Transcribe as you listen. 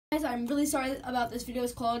guys, I'm really sorry about this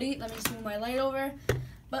video's quality. Let me just move my light over.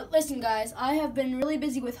 But listen guys, I have been really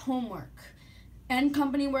busy with homework and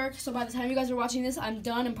company work, so by the time you guys are watching this, I'm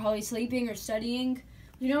done and probably sleeping or studying.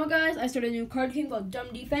 You know what guys, I started a new card game called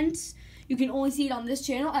Dumb Defense. You can only see it on this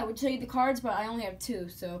channel. I would show you the cards, but I only have 2,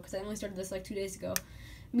 because I only started this like 2 days ago.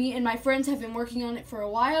 Me and my friends have been working on it for a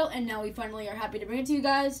while, and now we finally are happy to bring it to you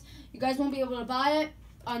guys. You guys won't be able to buy it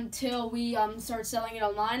until we start selling it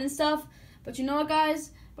online and stuff. But you know what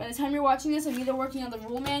guys, by the time you're watching this, I'm either working on the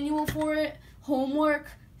rule manual for it, homework,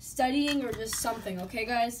 studying, or just something, okay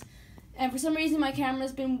guys? And for some reason my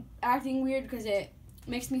camera's been acting weird because it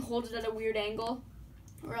makes me hold it at a weird angle,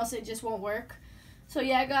 or else it just won't work. So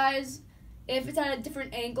yeah guys, if it's at a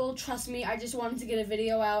different angle, trust me, I just wanted to get a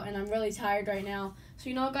video out and I'm really tired right now. So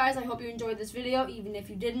you know what guys, I hope you enjoyed this video. Even if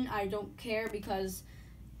you didn't, I don't care because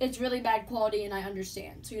it's really bad quality and I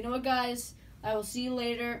understand. So you know what guys, I will see you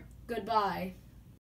later. Goodbye.